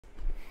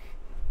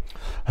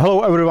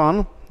Hello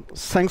everyone,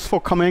 thanks for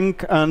coming,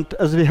 and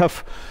as we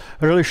have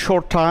a really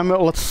short time,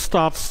 let's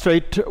start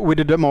straight with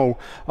the demo.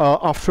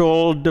 After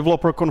all,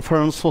 developer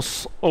conference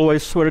was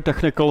always very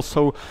technical,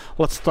 so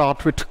let's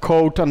start with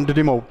code and the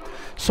demo.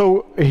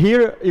 So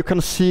here you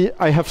can see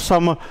I have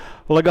some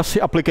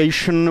legacy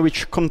application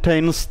which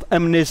contains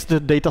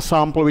ingest data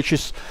sample, which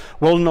is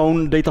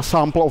well-known data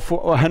sample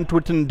of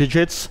handwritten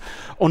digits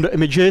on the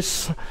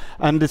images,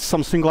 and it's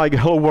something like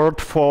hello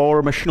world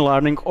for machine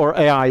learning or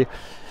AI.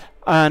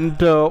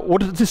 And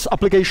what this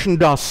application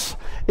does,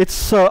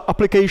 it's an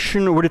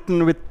application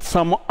written with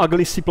some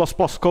ugly C++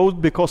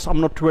 code, because I'm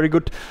not very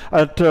good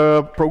at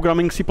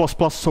programming C++,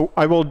 so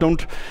I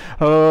don't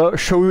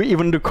show you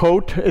even the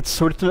code. It's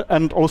written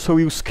and also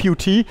use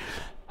Qt,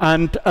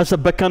 and as a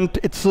backend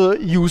it's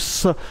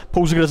use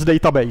Postgres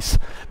database.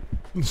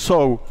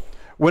 So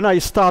when I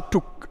start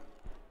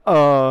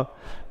to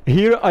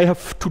here I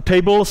have two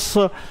tables.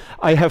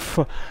 I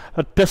have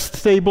a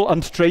test table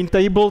and train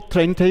table.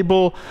 Train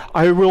table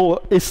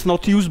is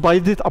not used by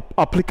the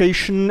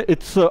application.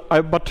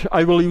 But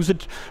I will use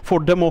it for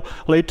demo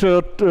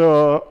later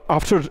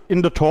after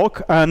in the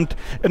talk. And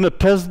in the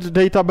test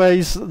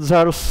database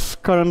there's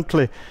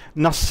currently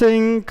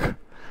nothing,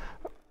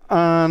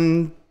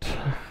 and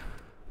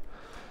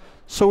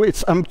so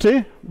it's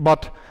empty.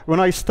 But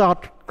when I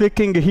start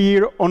clicking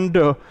here on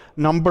the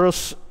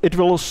numbers, it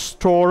will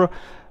store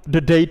the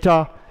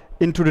data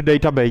into the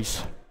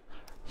database.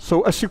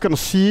 So as you can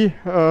see,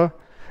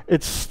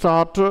 it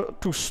started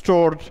to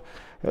store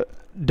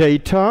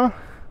data,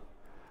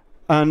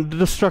 and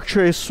the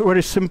structure is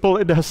very simple.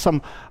 It has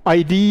some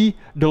ID,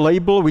 the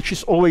label, which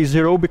is always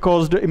 0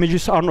 because the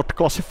images are not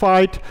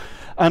classified,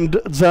 and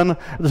then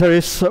there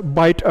is a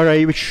byte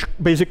array which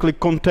basically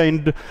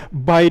contains the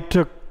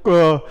byte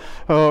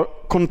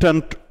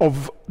content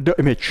of the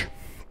image.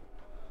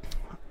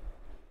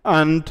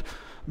 And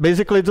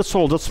basically that's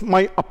all. That's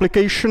my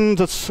application.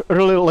 That's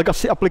really a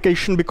legacy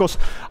application because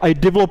I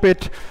developed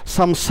it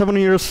some 7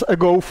 years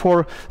ago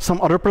for some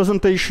other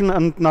presentation,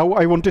 and now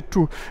I wanted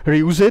to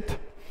reuse it.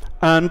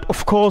 And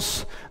of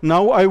course,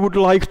 now I would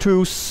like to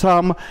use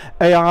some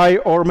AI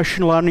or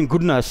machine learning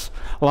goodness.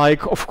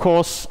 Like, of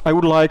course, I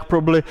would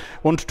probably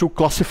want to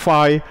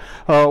classify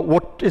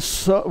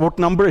what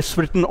number is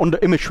written on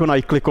the image when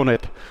I click on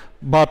it.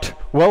 But,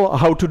 well,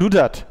 how to do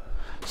that?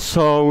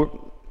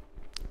 So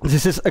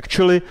this is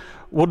actually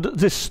what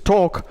this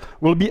talk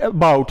will be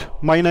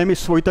about. My name is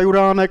Vojtech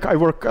Juranek. I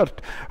work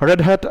at Red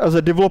Hat as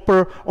a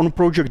developer on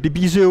project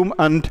Debezium,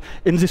 and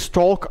in this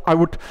talk I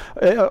would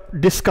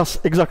discuss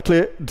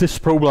exactly this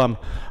problem: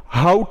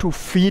 how to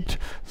feed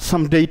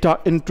some data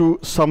into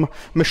some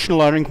machine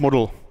learning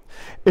model.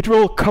 It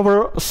will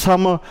cover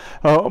some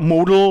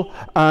model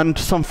and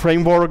some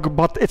framework,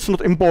 but it's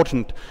not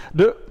important.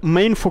 The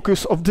main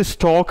focus of this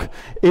talk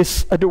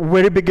is at the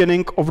very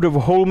beginning of the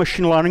whole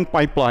machine learning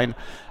pipeline.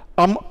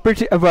 I'm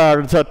pretty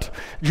aware that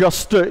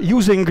just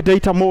using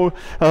data model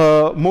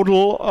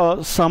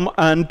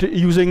and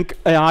using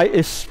AI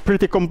is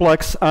pretty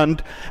complex,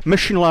 and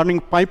machine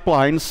learning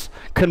pipelines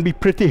can be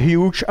pretty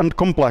huge and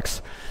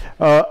complex.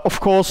 Of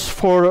course,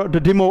 for the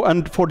demo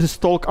and for this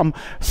talk, I'm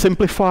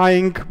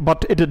simplifying,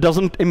 but it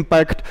doesn't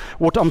impact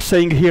what I'm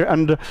saying here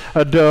and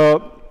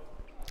the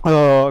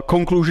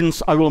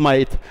conclusions I will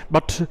make.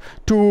 But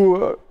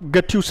to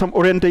get you some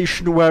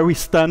orientation where we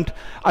stand,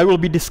 I will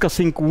be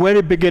discussing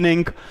very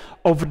beginning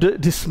of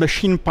this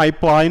machine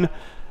pipeline,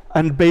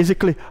 and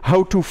basically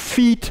how to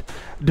feed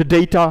the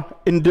data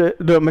in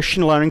the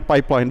machine learning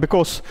pipeline.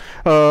 Because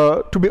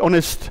to be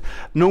honest,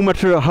 no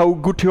matter how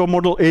good your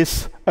model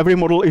is, every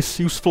model is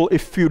useful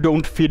if you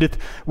don't feed it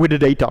with the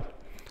data.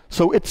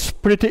 So it's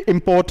pretty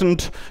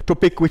important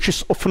topic which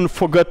is often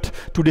forgot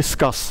to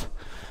discuss.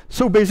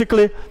 So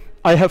basically,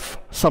 I have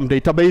some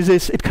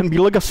databases. It can be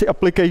legacy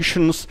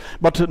applications,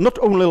 but not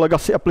only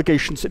legacy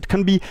applications. It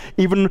can be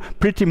even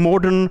pretty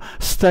modern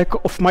stack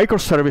of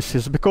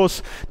microservices,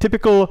 because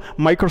typical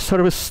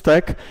microservice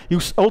stack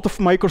use a lot of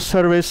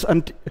microservice,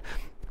 and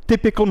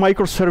typical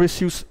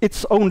microservice use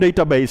its own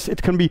database.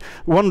 It can be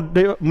one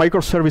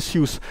microservice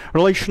use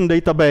relation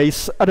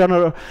database,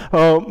 another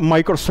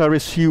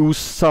microservice use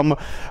some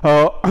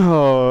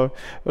or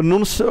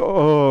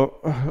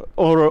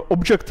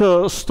object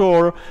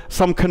store,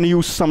 some can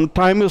use some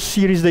time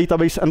series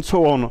database, and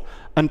so on.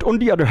 And on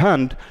the other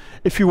hand,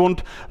 if you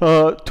want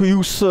to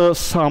use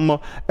some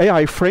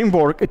AI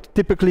framework, it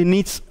typically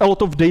needs a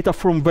lot of data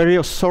from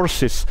various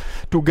sources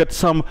to get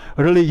some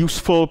really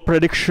useful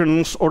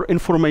predictions or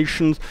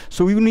information.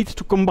 So you need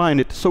to combine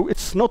it. So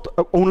it's not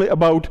only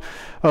about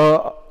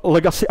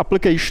legacy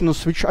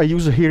applications, which I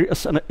use here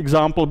as an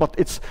example, but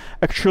it's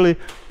actually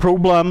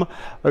problem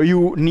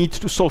you need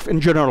to solve in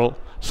general.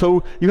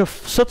 So you have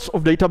sets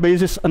of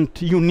databases, and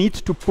you need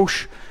to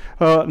push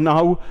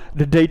now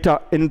the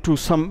data into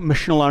some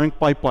machine learning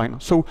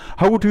pipeline. So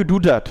how would you do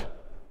that?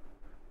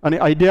 Any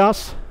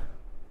ideas?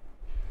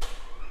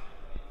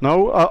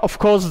 No? Of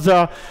course,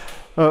 the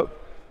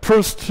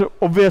first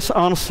obvious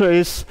answer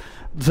is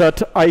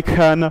that I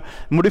can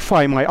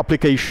modify my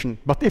application.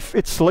 But if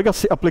it's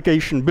legacy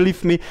application,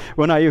 believe me,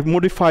 when I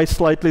modify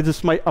slightly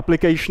this my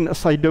application,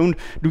 as I don't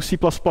do C++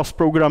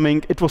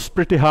 programming, it was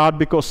pretty hard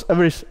because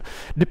every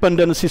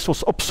dependencies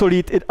was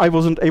obsolete. I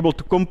wasn't able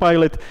to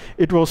compile it.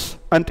 It was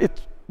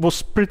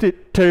pretty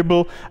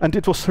terrible, and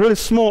it was really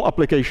small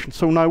application.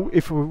 So now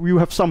if you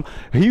have some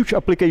huge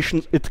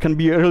applications, it can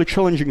be really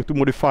challenging to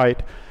modify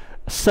it.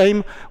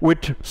 Same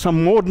with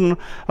some modern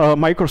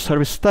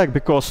microservice stack,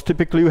 because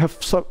typically you have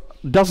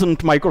dozen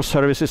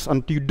microservices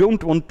and you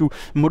don't want to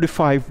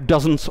modify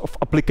dozens of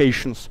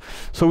applications.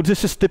 So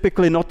this is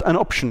typically not an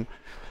option.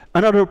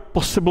 Another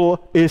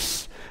possible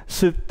is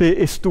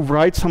to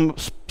write some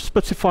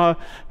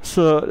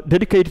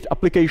dedicated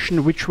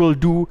application which will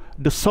do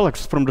the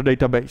selects from the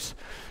database.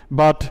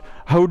 But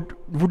how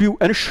would you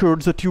ensure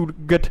that you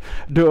get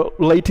the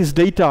latest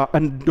data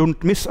and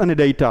don't miss any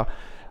data?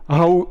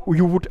 How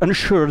you would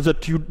ensure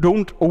that you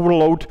don't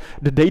overload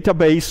the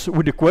database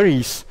with the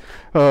queries?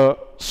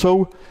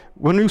 So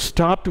when you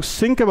start to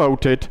think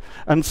about it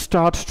and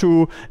start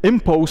to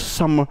impose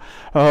some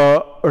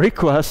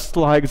requests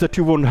like that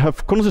you want to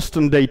have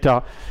consistent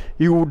data,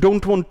 you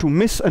don't want to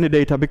miss any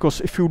data,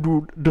 because if you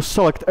do the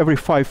select every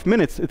 5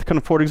 minutes, it can,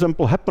 for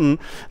example, happen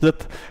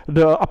that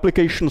the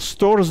application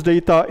stores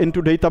data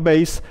into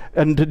database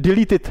and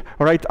delete it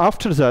right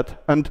after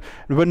that. And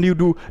when you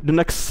do the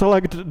next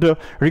select, the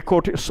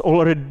record is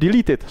already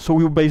deleted, so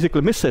you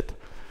basically miss it.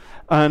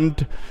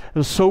 And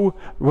so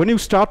when you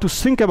start to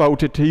think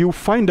about it, you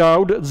find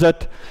out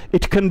that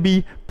it can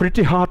be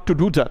pretty hard to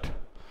do that.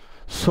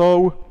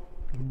 So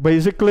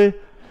basically,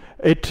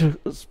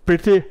 it's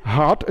pretty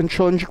hard and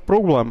challenging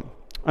problem.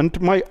 And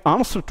my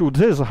answer to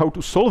this, how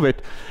to solve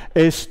it,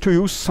 is to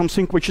use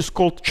something which is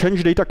called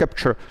change data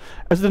capture.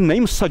 As the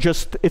name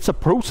suggests, it's a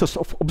process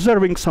of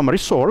observing some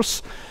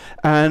resource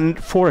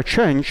and for a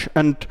change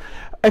and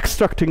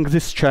extracting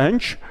this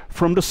change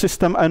from the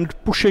system and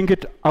pushing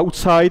it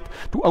outside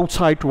to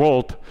outside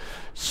world.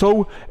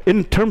 So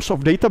in terms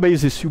of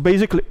databases, you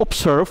basically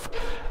observe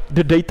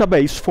the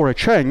database for a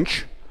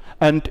change,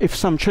 and if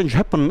some change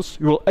happens,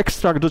 you will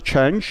extract the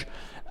change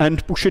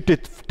and push it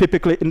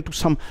typically into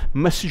some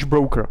message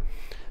broker.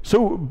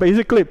 So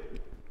basically,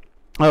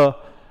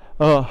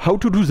 how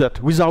to do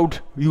that without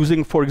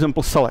using, for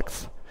example,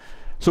 selects?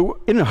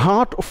 So in the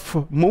heart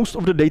of most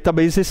of the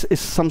databases is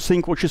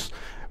something which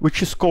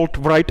is called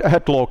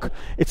write-ahead log.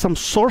 It's some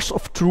source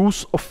of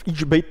truth of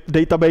each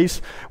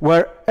database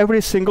where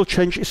every single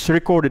change is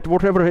recorded.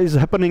 Whatever is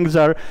happening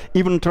there,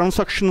 even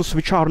transactions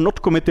which are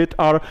not committed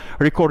are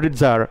recorded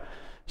there.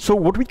 So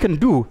what we can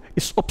do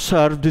is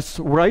observe this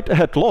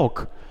write-ahead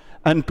log.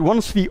 And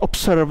once we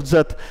observe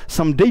that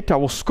some data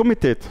was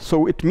committed,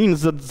 so it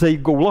means that they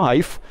go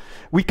live,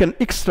 we can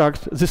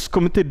extract this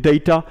committed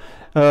data,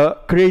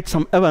 create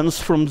some events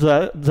from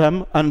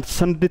them, and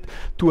send it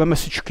to a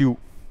message queue.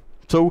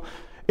 So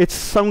it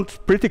sounds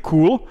pretty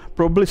cool,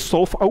 probably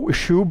solve our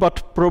issue,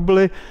 but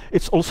probably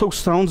it also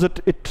sounds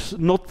that it's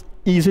not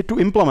easy to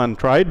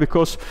implement, right?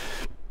 Because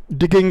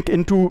digging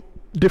into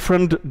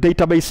different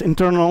database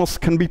internals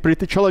can be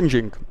pretty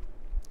challenging.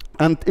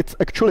 And it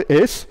actually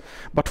is,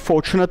 but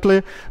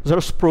fortunately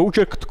there's a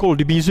project called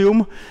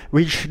Debezium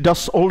which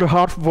does all the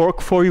hard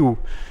work for you.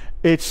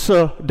 It's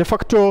de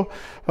facto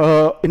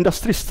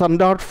industry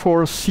standard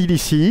for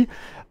CDC.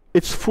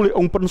 It's fully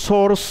open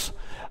source,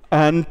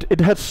 and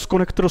it has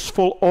connectors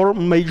for all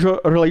major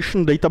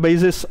relation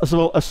databases as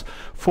well as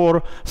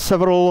for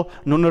several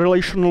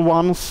non-relational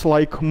ones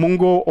like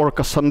Mongo or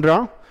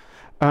Cassandra.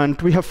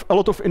 And we have a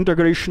lot of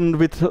integration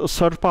with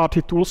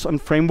third-party tools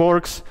and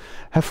frameworks,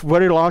 have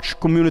very large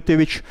community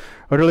which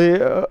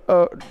really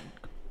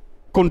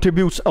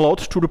contributes a lot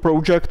to the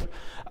project,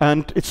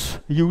 and it's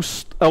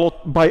used a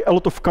lot by a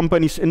lot of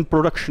companies in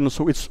production,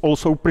 so it's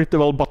also pretty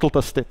well battle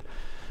tested.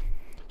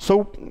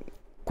 So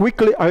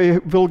quickly I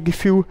will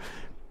give you,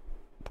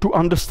 to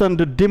understand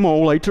the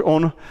demo later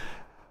on,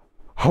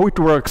 how it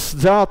works.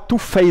 There are two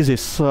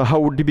phases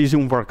how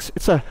Debezium works.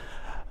 It's a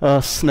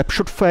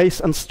snapshot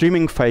phase and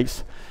streaming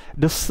phase.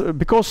 This,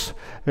 because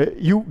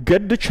you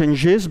get the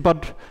changes,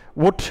 but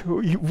what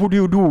would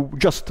you do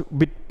just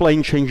with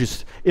plain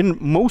changes? In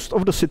most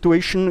of the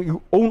situation,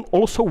 you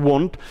also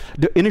want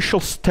the initial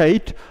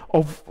state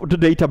of the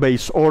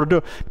database or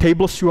the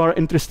tables you are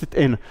interested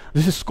in.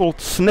 This is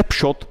called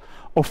snapshot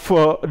of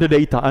the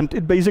data, and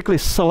it basically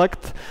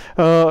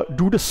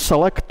do the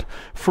select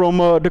from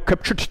the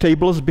captured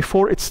tables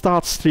before it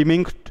starts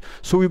streaming,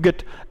 so you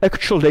get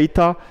actual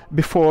data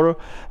before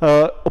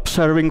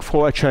observing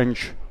for a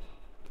change.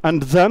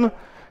 And then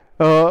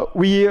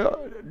we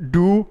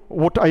do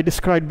what I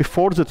described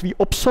before, that we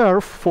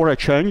observe for a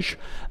change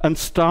and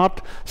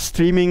start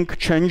streaming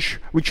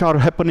change which are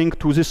happening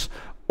to this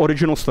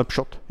original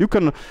snapshot. You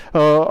can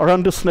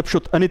run the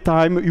snapshot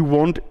anytime you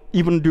want,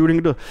 even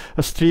during the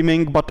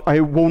streaming, but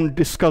I won't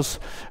discuss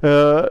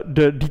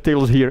the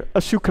details here.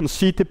 As you can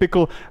see,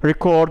 typical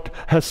record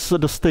has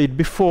the state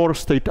before,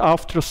 state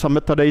after, some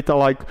metadata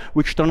like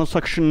which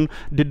transaction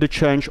did the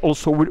change,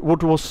 also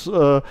what was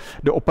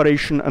the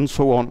operation, and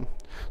so on.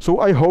 So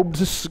I hope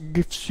this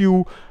gives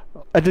you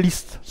at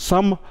least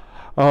some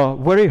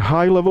very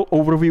high-level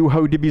overview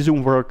how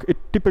Debezium works.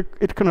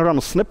 It can run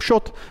a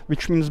snapshot,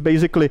 which means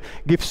basically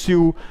gives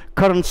you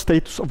current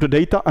status of the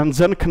data, and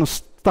then can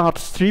start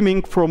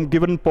streaming from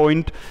given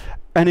point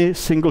any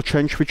single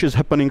change which is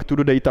happening to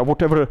the data,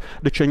 whatever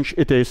the change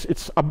it is.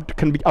 It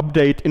can be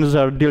update,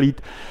 insert,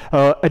 delete,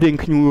 adding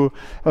new,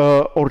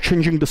 or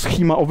changing the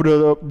schema of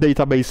the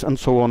database, and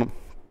so on.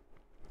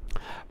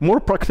 More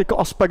practical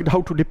aspect,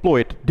 how to deploy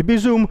it.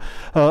 Debezium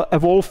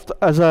evolved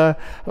as a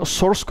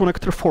source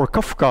connector for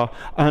Kafka,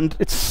 and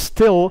it's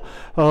still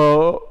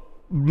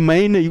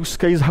main use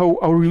case how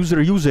our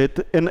user use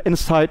it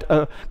inside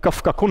a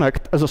Kafka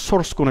Connect as a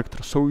source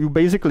connector. So you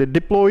basically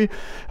deploy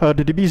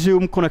the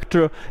Debezium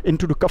connector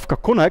into the Kafka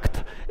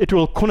Connect. It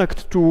will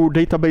connect to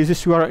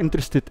databases you are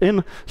interested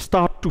in,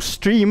 start to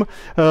stream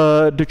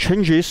the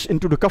changes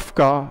into the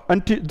Kafka,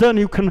 and then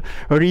you can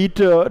read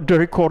the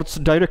records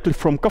directly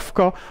from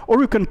Kafka, or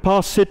you can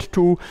pass it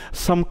to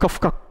some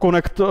Kafka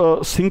Connect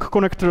sync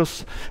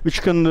connectors,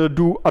 which can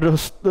do other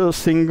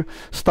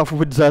stuff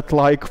with that,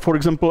 like, for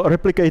example,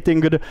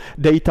 replicating the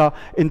data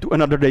into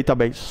another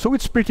database. So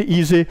it's pretty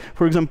easy,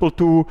 for example,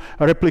 to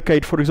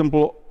replicate, for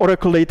example,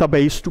 Oracle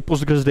database to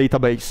Postgres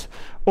database.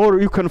 Or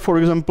you can, for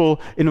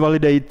example,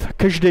 invalidate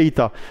cache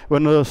data.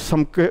 When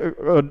some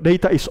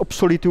data is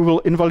obsolete, you will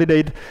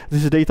invalidate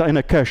this data in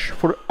a cache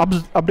for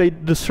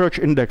update the search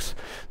index.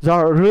 There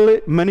are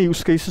really many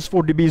use cases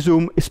for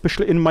Debezium,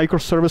 especially in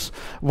microservice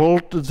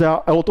world. There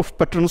are a lot of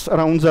patterns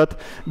around that,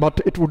 but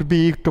it would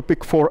be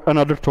topic for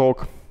another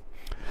talk.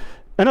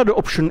 Another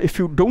option, if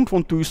you don't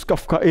want to use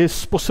Kafka,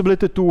 is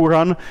possibility to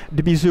run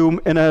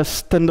Debezium in a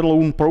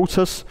standalone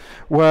process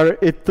where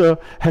it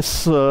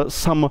has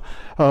some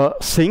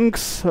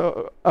things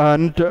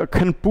and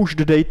can push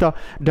the data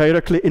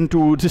directly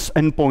into this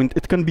endpoint.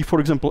 It can be, for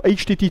example,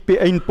 HTTP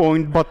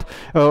endpoint, but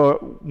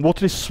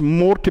what is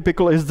more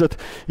typical is that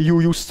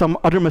you use some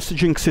other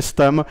messaging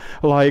system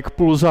like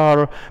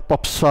Pulsar,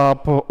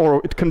 PubSub,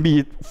 or it can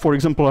be, for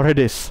example,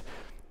 Redis.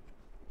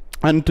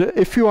 And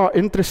if you are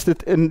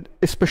interested in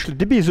especially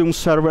Debezium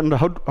server and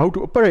how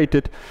to operate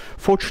it,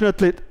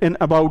 fortunately in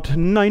about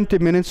 90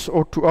 minutes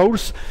or 2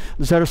 hours,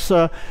 there's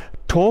a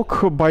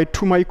talk by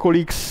two my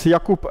colleagues,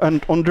 Jakub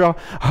and Ondra,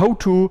 how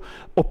to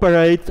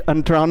operate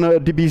and run a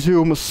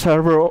Debezium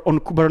server on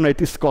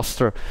Kubernetes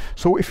cluster.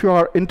 So if you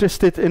are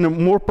interested in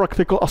more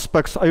practical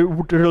aspects, I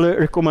would really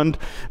recommend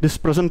this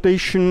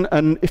presentation.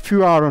 And if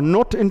you are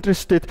not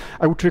interested,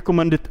 I would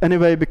recommend it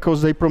anyway,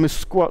 because they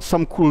promise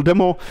some cool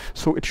demo,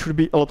 so it should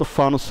be a lot of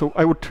fun. So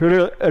I would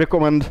really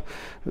recommend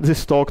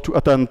this talk to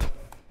attend.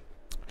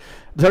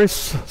 There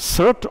is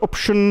third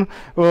option,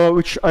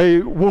 which I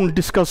won't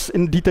discuss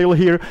in detail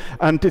here,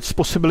 and it's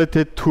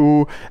possibility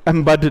to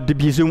embed the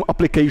Debezium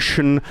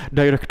application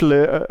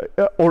directly,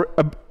 or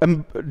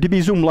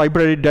Debezium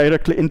library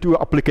directly into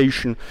your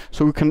application.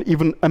 So you can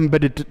even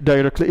embed it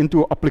directly into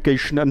your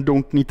application and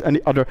don't need any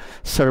other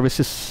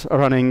services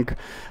running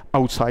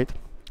outside.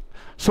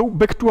 So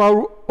back to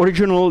our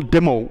original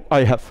demo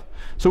I have.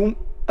 So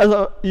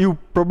as you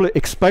probably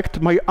expect,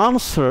 my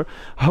answer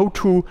how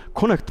to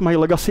connect my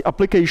legacy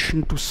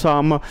application to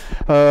some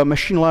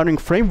machine learning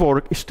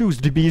framework is to use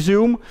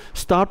Debezium,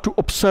 start to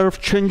observe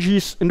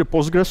changes in the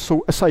Postgres.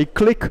 So as I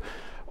click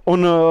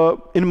on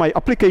in my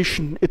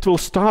application, it will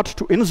start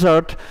to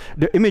insert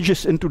the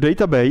images into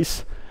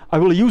database. I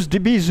will use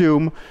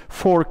Debezium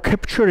for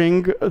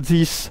capturing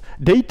these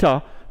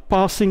data,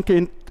 passing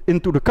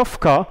into the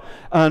Kafka,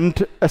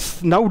 and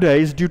as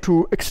nowadays, due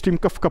to extreme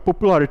Kafka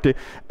popularity,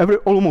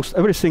 almost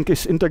everything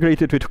is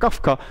integrated with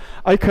Kafka,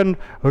 I can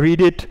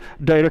read it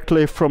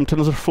directly from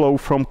TensorFlow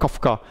from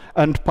Kafka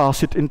and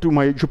pass it into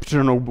my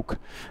Jupyter notebook.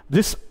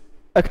 This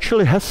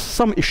actually has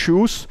some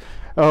issues,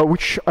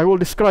 which I will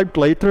describe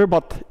later,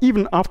 but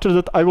even after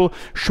that, I will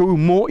show you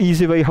more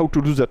easy way how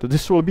to do that.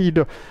 This will be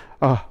the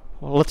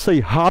let's say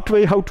hard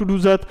way how to do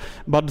that,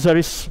 but there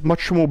is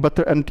much more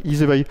better and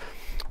easy way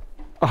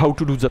how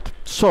to do that.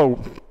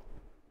 So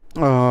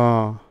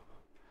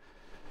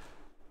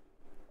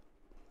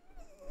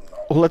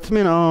let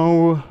me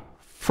now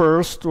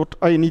first what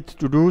I need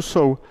to do.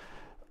 So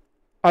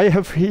I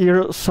have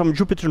here some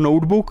Jupyter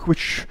notebook,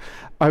 which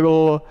I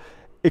will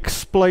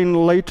explain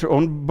later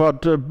on,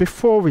 but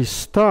before we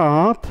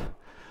start,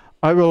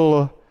 I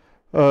will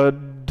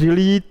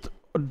delete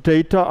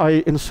data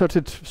I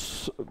inserted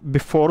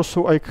before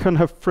so I can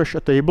have fresh a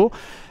table.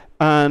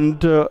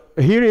 And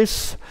here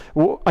is,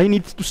 I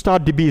need to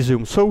start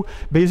Debezium. So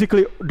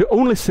basically, the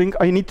only thing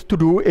I need to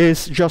do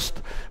is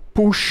just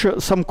push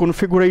some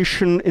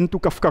configuration into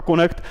Kafka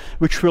Connect,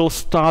 which will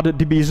start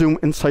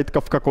Debezium inside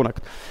Kafka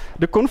Connect.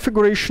 The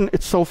configuration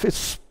itself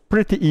is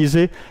pretty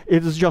easy.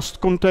 It just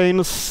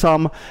contains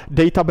some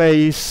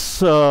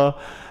database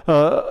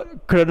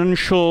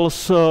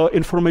credentials,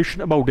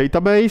 information about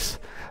database.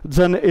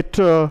 Then it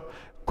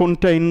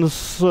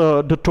contains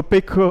the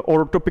topic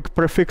or topic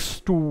prefix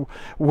to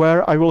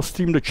where I will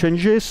stream the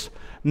changes.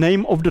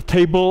 Name of the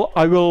table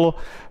I will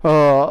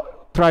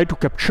try to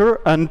capture,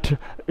 and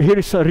here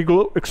is a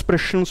regular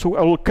expression, so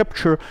I will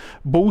capture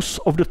both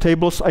of the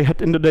tables I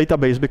had in the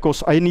database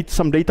because I need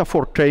some data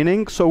for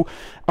training. So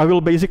I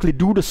will basically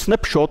do the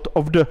snapshot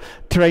of the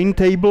train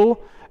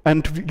table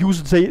and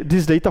use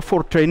this data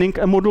for training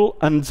a model,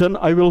 and then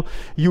I will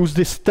use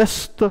this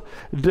test,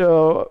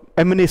 the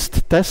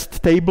MNIST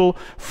test table,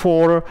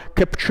 for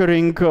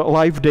capturing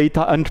live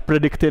data and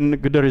predicting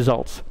the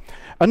results.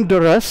 And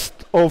the rest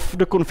of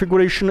the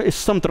configuration is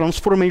some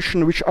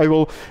transformation, which I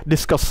will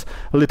discuss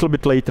a little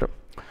bit later.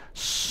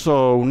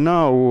 So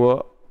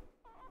now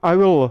I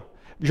will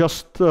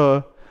just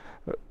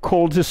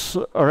call this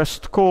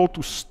REST call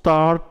to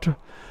start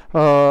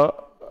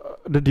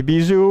the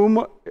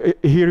Debezium.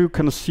 Here you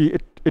can see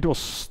it was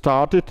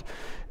started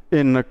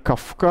in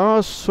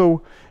Kafka,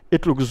 so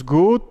it looks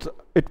good.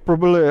 It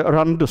probably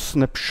ran the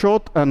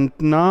snapshot, and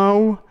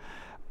now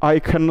I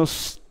can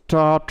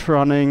start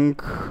running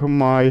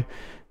my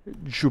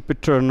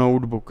Jupyter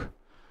notebook.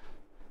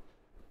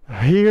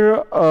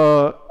 Here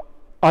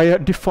I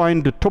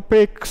define the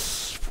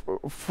topics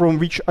from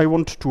which I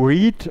want to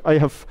read. I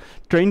have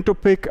train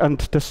topic and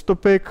test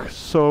topic.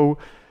 So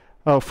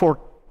for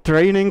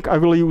training, I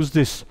will use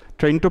this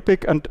train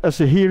topic, and as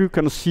here you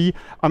can see,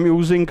 I'm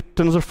using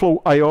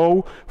TensorFlow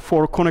IO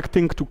for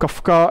connecting to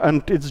Kafka,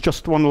 and it's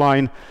just one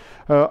line.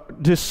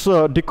 This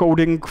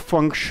decoding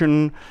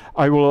function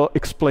I will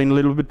explain a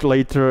little bit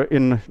later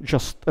in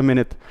just a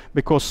minute,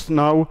 because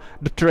now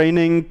the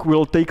training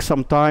will take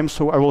some time,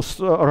 so I will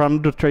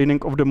run the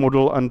training of the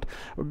model and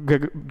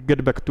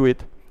get back to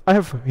it. I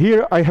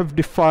have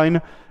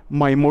defined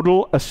my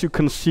model. As you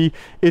can see,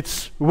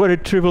 it's very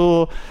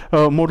trivial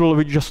model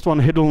with just one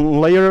hidden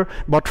layer,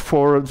 but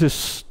for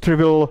this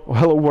trivial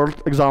hello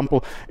world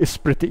example is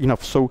pretty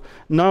enough. So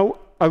now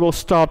I will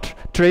start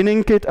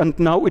training it, and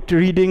now it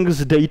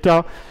readings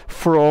data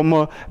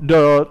from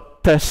the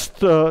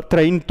test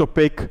train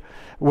topic,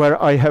 where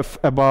I have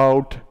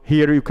about,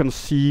 here you can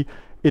see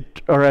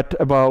it read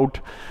about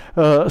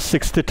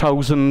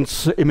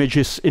 60,000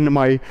 images in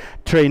my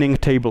training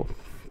table.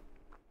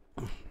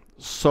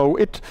 So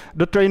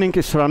the training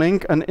is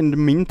running, and in the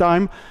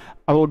meantime,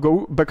 I will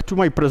go back to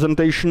my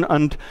presentation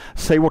and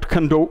say what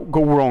can go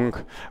wrong.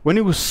 When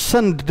you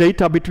send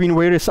data between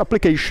various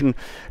applications,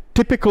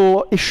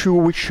 typical issue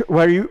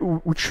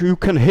which you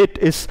can hit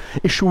is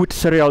issue with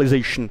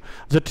serialization.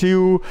 That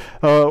you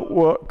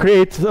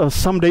create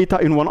some data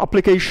in one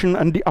application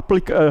and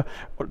the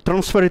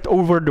transfer it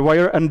over the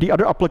wire, and the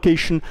other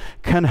application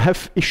can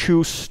have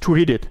issues to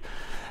read it.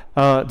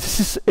 This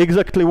is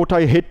exactly what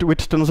I hit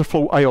with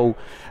TensorFlow IO.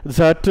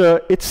 That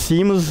it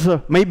seems,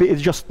 maybe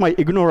it's just my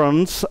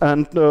ignorance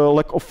and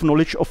lack of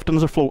knowledge of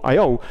TensorFlow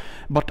IO,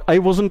 but I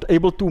wasn't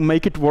able to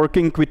make it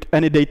working with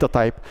any data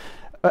type.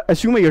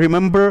 As you may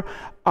remember,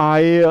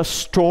 I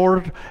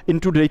stored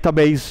into the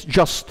database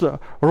just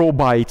raw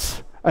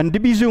bytes, and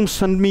Debezium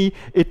sent me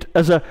it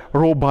as a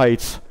raw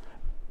bytes.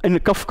 In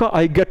Kafka,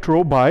 I get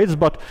raw bytes,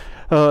 but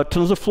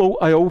TensorFlow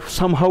IO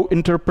somehow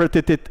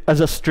interpreted it as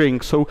a string.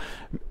 So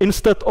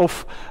instead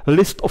of a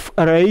list of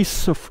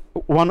arrays, of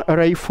one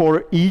array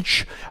for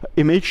each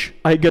image,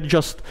 I get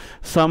just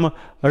some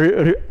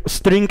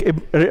string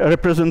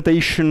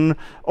representation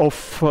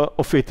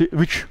of it,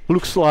 which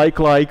looks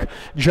like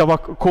Java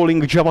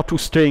calling Java to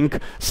string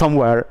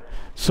somewhere.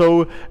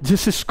 So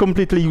this is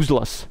completely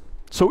useless.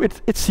 So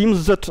it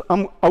seems that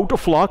I'm out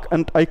of luck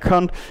and I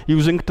can't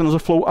using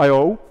TensorFlow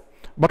IO.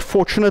 But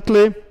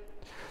fortunately,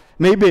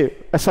 maybe,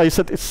 as I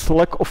said, it's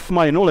lack of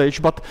my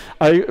knowledge, but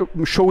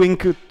I'm showing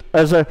it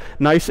as a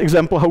nice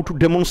example how to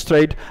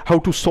demonstrate how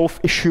to solve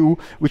issue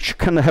which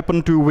can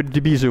happen to you with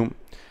Debezium.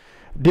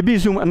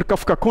 Debezium and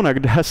Kafka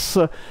Connect has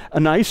a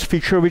nice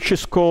feature which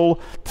is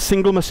called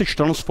single message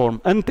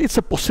transform, and it's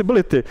a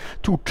possibility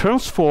to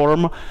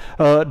transform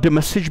the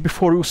message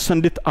before you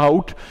send it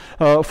out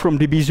from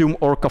Debezium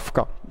or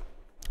Kafka.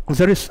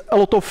 There is a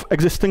lot of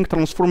existing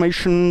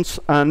transformations,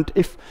 and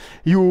if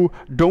you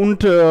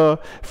don't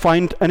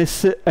find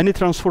any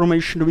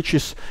transformation which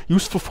is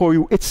useful for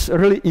you, it's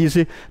really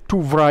easy to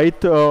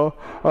write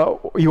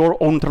your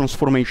own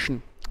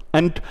transformation.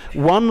 And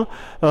one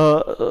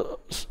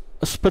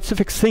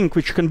specific thing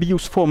which can be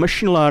used for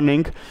machine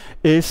learning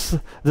is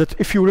that,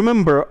 if you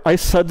remember, I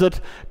said that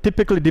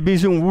typically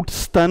Debezium would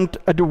stand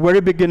at the very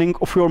beginning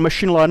of your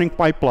machine learning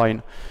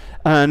pipeline.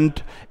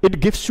 And it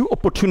gives you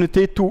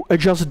opportunity to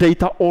adjust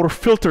data or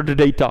filter the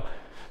data.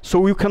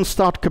 So you can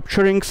start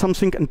capturing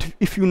something, and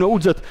if you know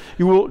that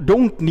you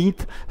don't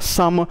need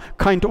some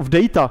kind of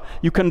data,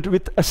 you can,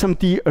 with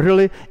SMT,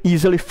 really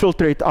easily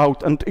filter it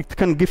out, and it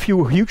can give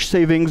you huge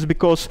savings,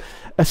 because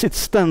as it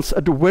stands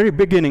at the very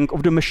beginning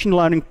of the machine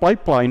learning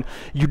pipeline,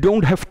 you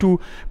don't have to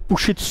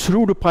push it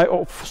through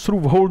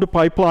the whole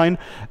pipeline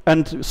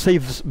and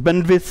save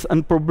bandwidth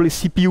and probably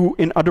CPU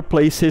in other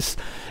places,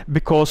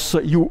 because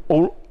you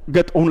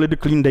get only the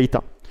clean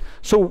data.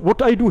 So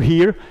what I do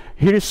here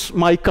is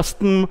my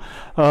custom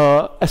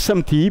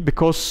SMT,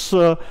 because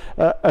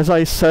as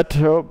I said,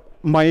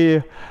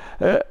 my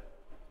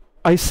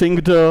I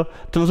think the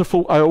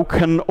TensorFlow IO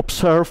can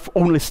observe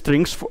only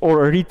strings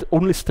or read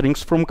only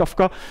strings from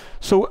Kafka.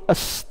 So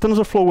as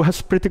TensorFlow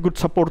has pretty good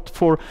support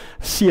for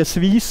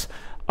CSVs,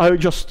 I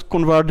just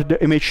convert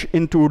the image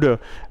into the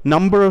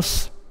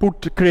numbers,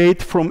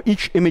 create from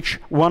each image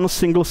one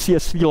single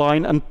CSV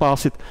line and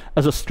pass it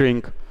as a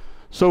string.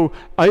 So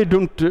you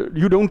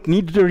don't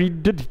need to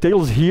read the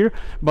details here,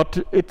 but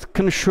it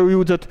can show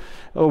you that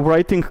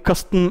writing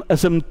custom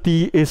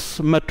SMT is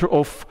a matter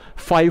of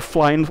 5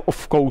 lines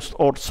of code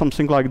or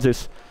something like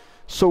this.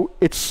 So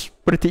it's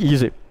pretty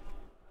easy.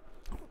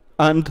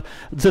 And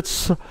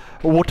that's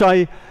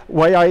why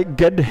I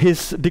get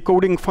his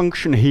decoding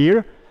function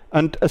here.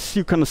 And as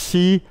you can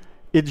see,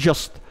 it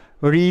just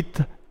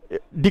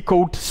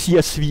decode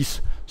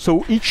CSVs.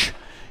 So each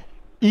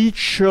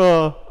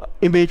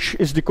image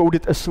is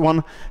decoded as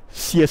one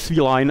CSV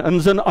line,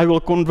 and then I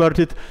will convert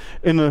it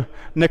in the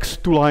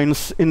next 2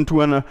 lines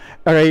into an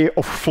array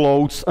of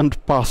floats and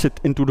pass it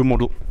into the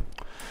model.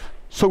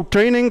 So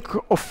training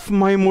of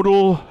my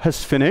model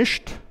has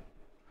finished.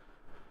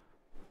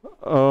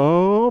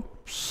 So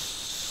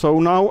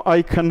now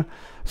I can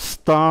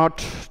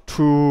start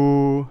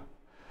to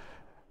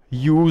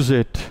use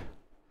it.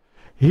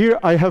 Here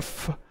I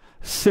have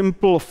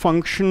simple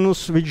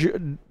functions which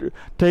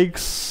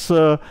takes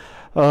the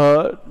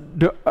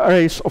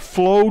arrays of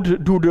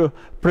float, do the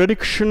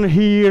prediction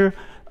here,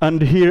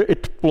 and here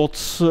it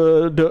plots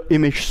the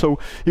image, so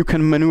you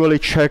can manually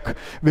check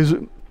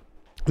with,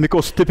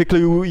 because typically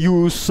you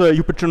use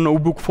Jupyter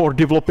Notebook for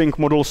developing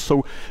models,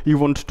 so you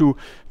want to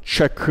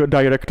check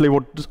directly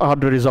what are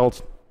the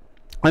results.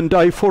 And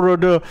for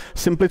the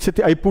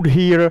simplicity, I put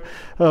here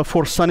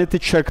for sanity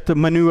checked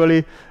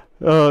manually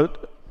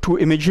 2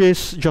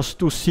 images just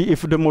to see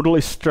if the model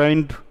is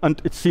trained,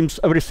 and it seems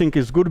everything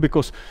is good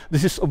because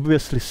this is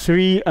obviously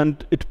 3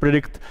 and it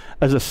predicts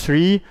as a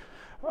 3,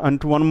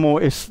 and one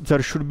more is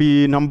there should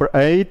be number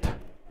 8.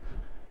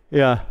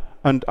 Yeah,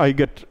 and I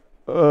get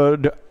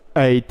the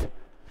 8.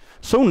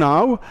 So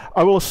now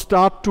I will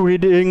start to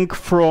reading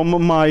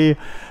from my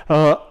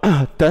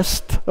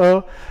test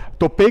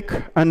topic,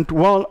 and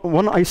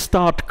when I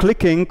start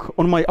clicking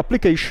on my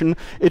application,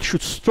 it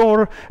should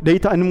store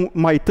data in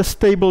my test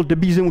table.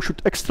 Debezium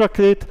should extract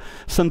it,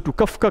 send to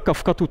Kafka,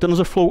 Kafka to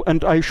TensorFlow,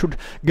 and I should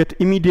get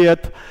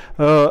immediate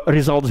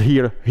results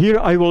here. Here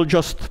I will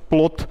just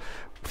plot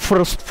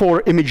first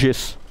 4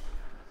 images.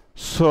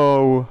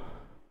 So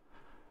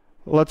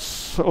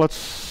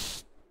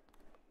let's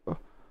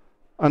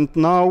and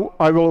now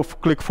I will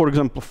click, for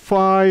example,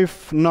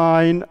 5,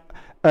 9,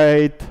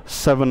 8,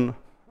 7,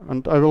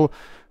 and I will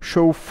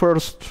show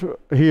first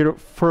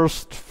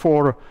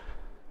 4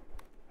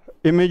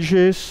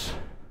 images.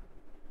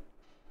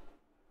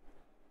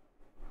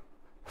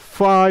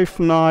 5,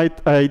 9,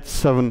 8,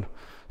 7.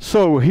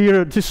 So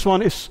here this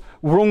one is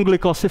wrongly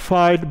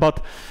classified,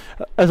 but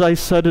as I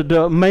said,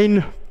 the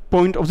main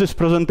point of this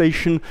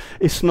presentation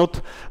is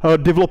not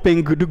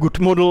developing the good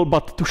model,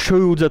 but to show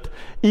you that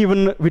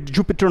even with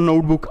Jupyter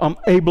Notebook, I'm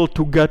able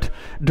to get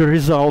the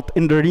result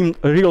in the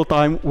real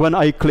time when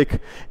I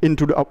click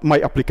into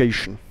my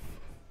application.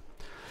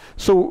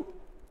 So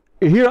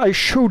here I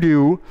showed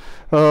you,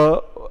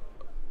 or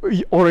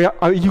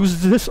I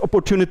used this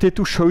opportunity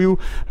to show you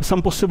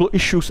some possible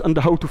issues and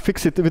how to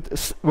fix it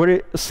with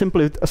very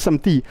simply with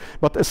SMT.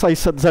 But as I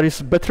said, there is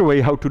a better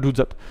way how to do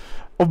that.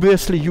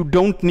 Obviously, you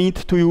don't need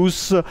to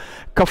use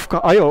Kafka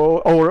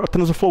I/O or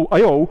TensorFlow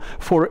I/O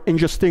for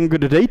ingesting the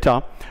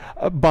data,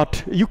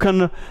 but you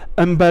can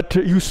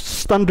use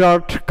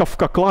standard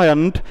Kafka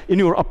client in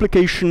your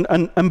application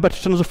and embed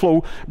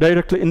TensorFlow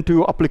directly into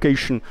your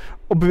application.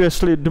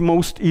 Obviously, the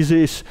most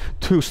easy is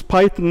to use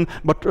Python,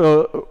 but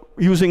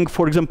using,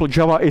 for example,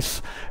 Java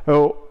is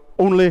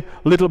only a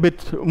little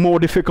bit more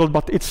difficult,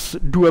 but it's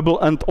doable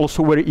and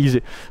also very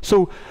easy.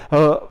 So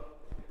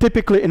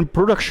typically in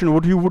production,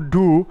 what you would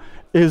do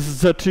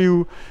is that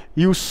you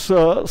use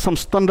some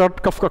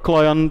standard Kafka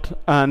client,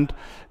 and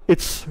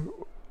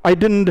I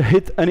didn't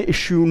hit any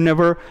issue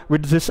never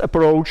with this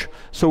approach,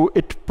 so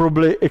it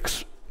probably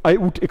I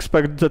would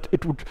expect that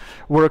it would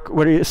work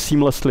very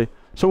seamlessly.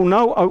 So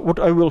now what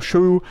I will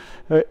show you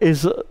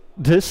is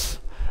this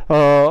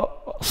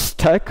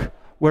stack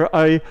where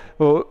I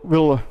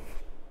will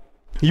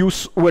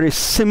use very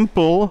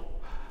simple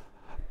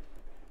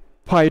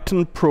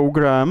Python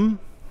program.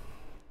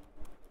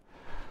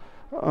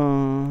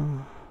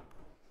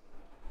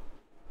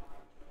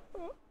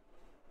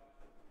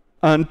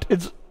 And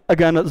it's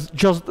again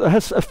just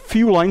has a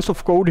few lines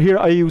of code. Here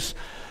I use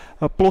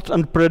plot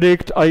and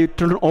predict. I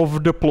turn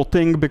off the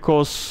plotting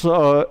because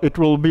it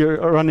will be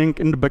running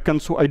in the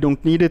backend, so I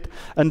don't need it.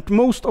 And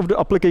most of the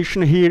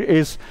application here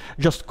is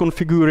just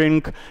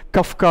configuring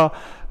Kafka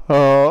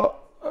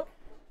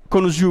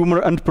consumer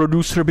and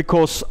producer,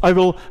 because I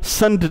will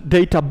send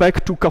data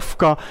back to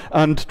Kafka,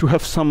 and to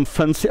have some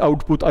fancy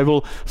output, I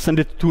will send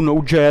it to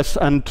Node.js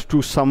and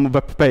to some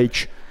web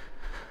page.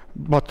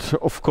 But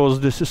of course,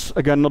 this is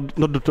again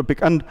not the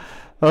topic. And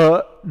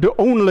the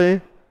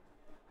only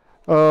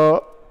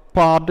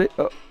part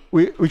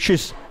which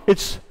is,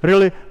 it's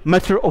really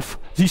matter of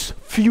these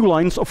few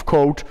lines of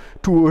code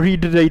to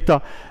read the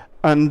data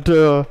and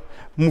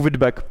move it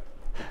back.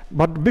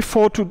 But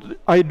before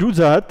I do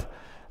that,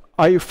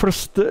 I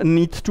first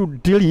need to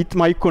delete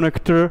my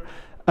connector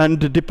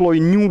and deploy a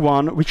new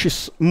one, which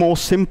is more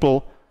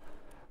simple.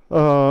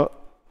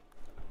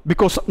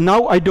 Because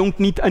now I don't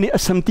need any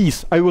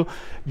SMTs. I will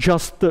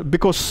just,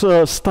 because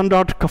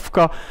standard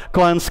Kafka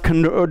clients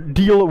can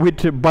deal with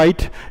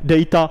byte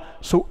data.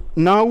 So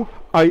now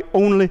I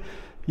only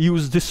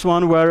use this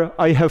one where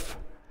I have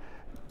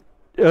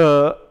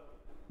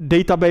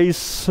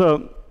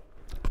database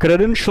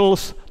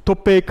credentials,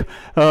 topic,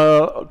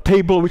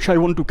 table which I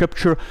want to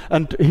capture,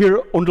 and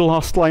here on the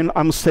last line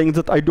I'm saying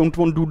that I don't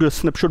want to do the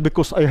snapshot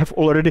because I have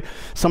already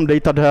some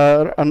data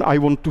there and I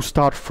want to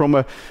start from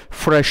a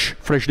fresh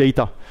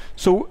data.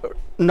 So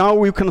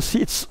now you can see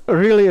it's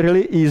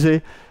really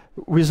easy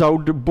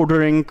without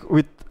bothering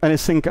with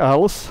anything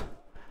else.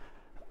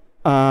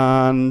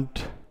 And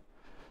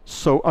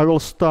so I will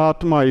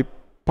start my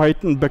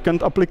Python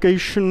backend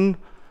application.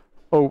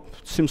 Oh,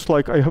 seems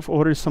like I have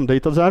already some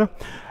data there.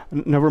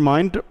 Never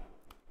mind.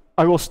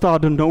 I will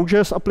start a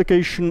Node.js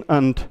application,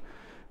 and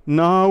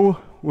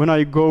now when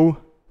I go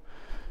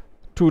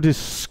to this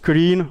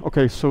screen,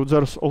 okay, so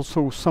there's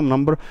also some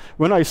number.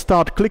 When I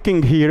start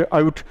clicking here,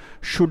 I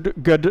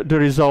should get the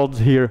results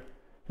here.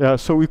 Yeah,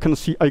 so you can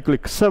see I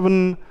click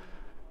 7,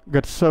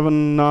 get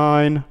 7,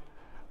 9,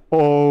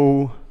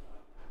 0,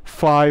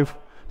 5.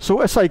 So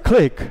as I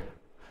click,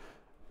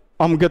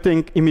 I'm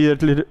getting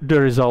immediately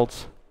the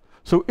results.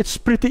 So it's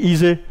pretty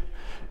easy.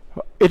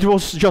 It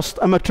was just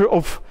a matter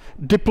of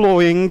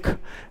deploying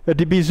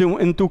Debezium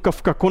into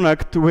Kafka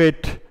Connect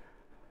with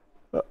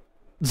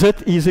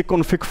that easy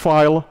config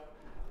file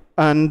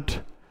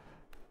and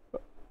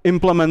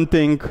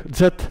implementing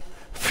that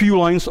few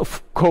lines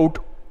of code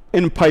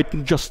in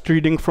Python, just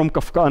reading from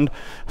Kafka and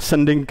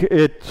sending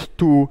it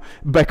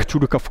back to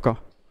the Kafka.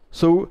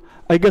 So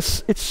I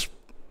guess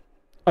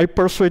I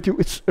persuade you,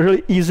 it's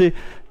really easy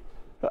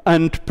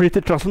and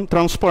pretty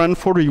transparent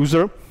for the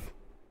user.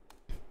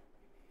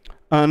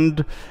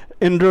 And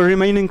in the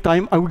remaining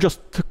time, I will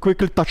just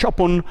quickly touch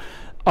upon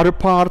other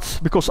parts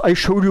because I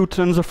showed you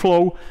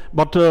TensorFlow,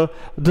 but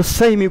the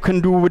same you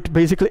can do with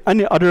basically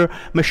any other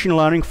machine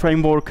learning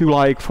framework you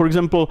like. For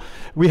example,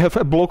 we have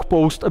a blog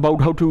post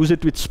about how to use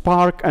it with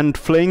Spark and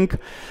Flink.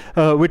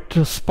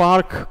 With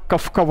Spark,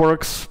 Kafka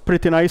works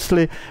pretty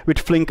nicely with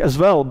Flink as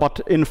well, but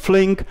in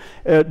Flink,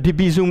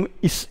 Debezium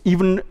is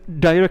even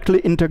directly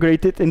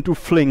integrated into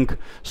Flink.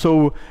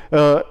 So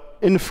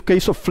in the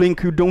case of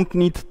Flink, you don't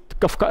need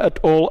Kafka at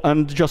all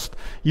and just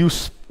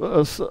use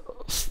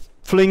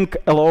Flink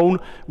alone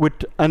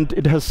and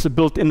it has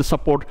built-in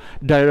support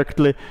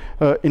directly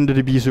in the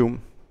Debezium.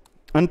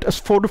 And as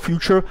for the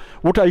future,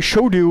 what I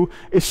showed you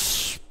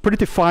is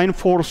pretty fine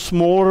for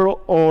small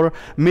or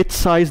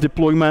mid-sized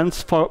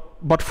deployments,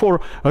 but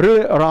for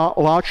really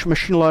large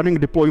machine learning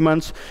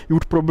deployments, you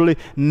would probably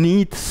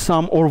need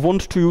some or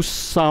want to use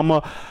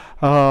some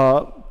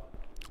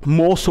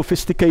more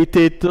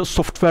sophisticated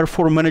software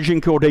for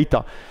managing your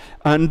data.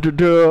 And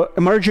the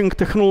emerging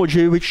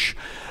technology which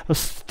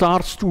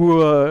starts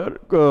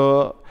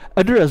to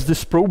address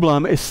this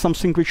problem is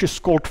something which is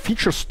called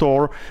Feature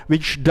Store,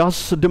 which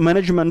does the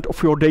management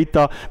of your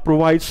data,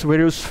 provides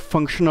various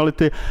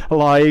functionality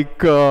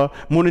like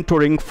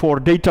monitoring for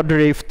data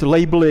drift,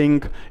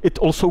 labeling. It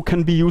also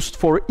can be used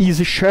for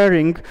easy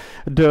sharing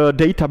the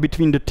data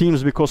between the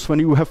teams, because when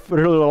you have a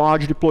really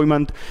large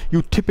deployment,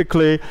 you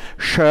typically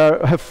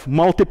have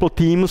multiple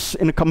teams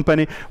in a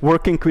company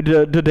working with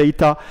the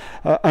data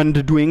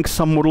and doing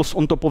some models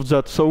on top of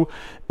that. So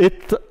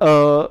it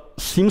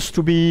seems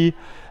to be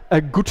a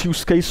good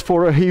use case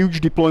for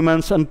huge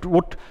deployments, and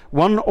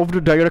one of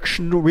the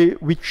directions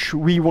which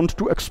we want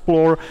to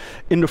explore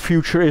in the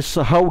future is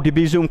how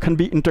Debezium can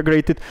be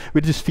integrated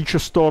with these feature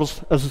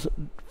stores, as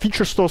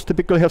feature stores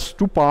typically has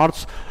two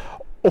parts: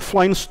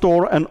 offline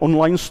store and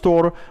online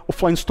store.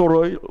 Offline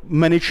store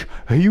manage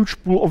a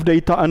huge pool of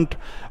data, and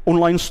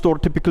online store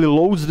typically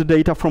loads the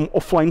data from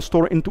offline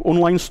store into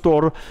online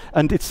store,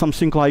 and it's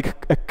something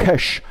like a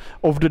cache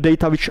of the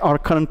data which are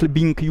currently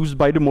being used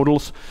by the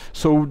models.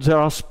 So there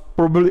are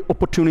probably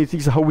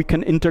opportunities how we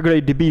can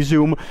integrate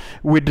Debezium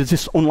with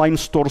these online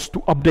stores to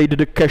update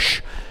the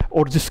cache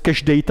or this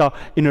cache data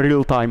in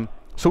real time.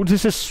 So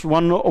this is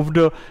one of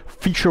the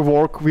feature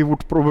work we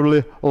would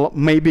probably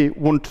maybe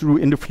want to do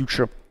in the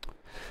future.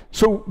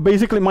 So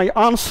basically my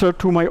answer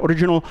to my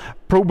original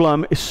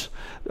problem is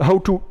how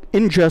to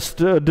ingest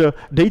the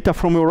data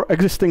from your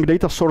existing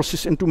data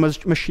sources into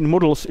machine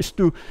models is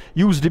to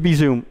use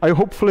Debezium. I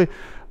hopefully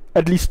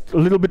at least a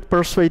little bit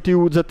persuade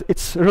you that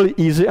it's really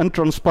easy and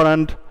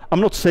transparent. I'm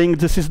not saying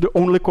this is the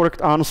only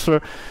correct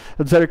answer.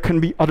 There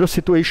can be other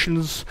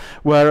situations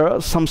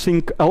where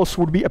something else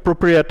would be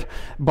appropriate,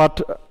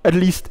 but at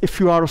least if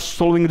you are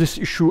solving this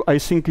issue, I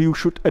think you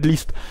should at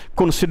least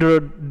consider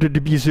the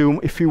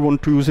Debezium if you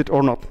want to use it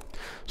or not.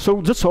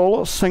 So that's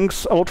all.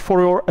 Thanks a lot for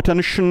your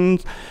attention.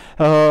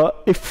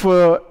 If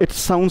it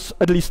sounds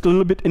at least a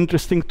little bit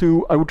interesting to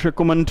you, I would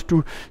recommend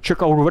to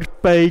check our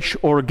webpage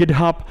or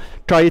GitHub,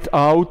 try it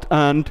out,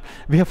 and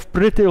we have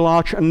pretty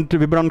large and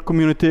vibrant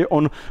community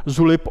on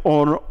Zulip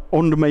or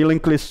on the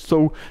mailing list,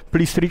 so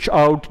please reach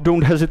out,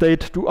 don't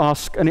hesitate to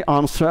ask any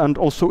answer, and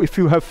also if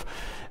you have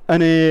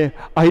any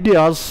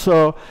ideas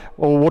or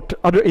what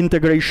other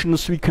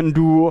integrations we can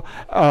do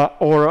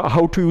or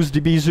how to use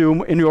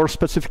Debezium in your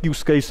specific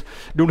use case,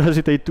 don't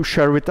hesitate to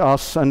share with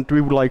us, and we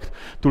would like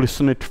to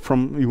listen it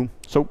from you.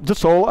 So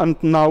that's all, and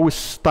now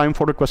it's time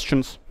for the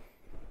questions.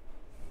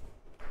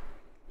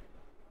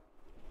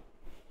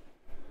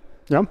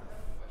 Yeah?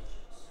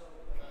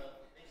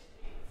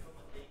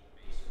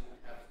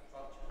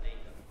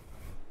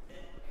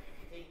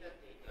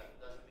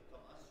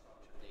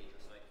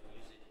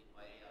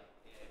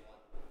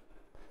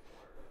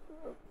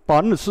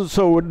 Pardon?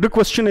 So the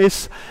question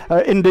is,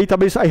 in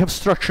database I have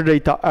structured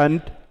data,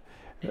 and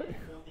for the AI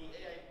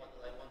model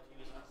I want to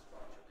use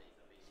unstructured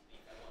data,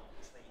 basically, I want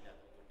to train that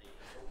over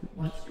data. So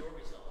what's your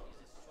result?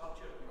 Is it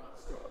structured or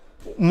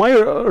unstructured? My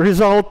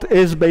result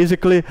is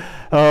basically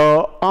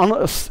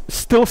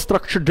still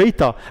structured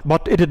data,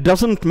 but it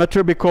doesn't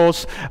matter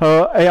because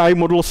AI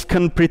models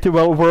can pretty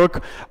well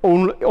work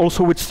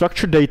also with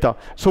structured data.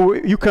 So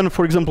you can,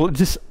 for example,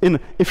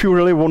 if you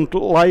really want,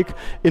 like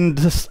in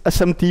this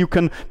SMT, you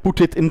can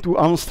put it into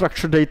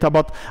unstructured data,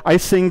 but I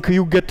think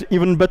you get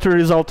even better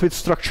result with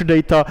structured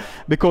data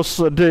because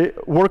the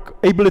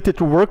ability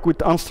to work with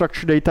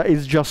unstructured data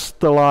is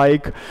just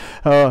like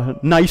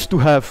nice to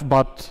have,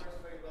 but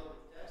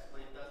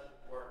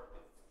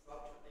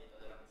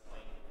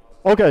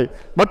okay,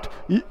 but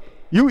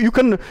you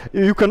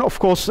can of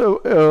course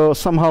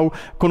somehow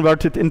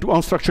convert it into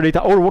unstructured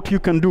data, or what you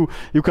can do,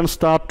 you can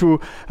start to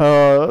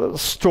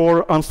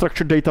store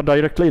unstructured data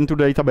directly into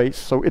the database,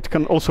 so it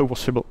can also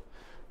possible.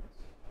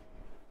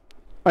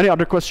 Any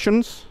other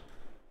questions?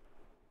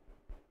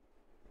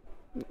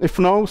 If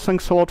no,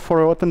 thanks a lot for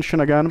your attention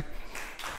again.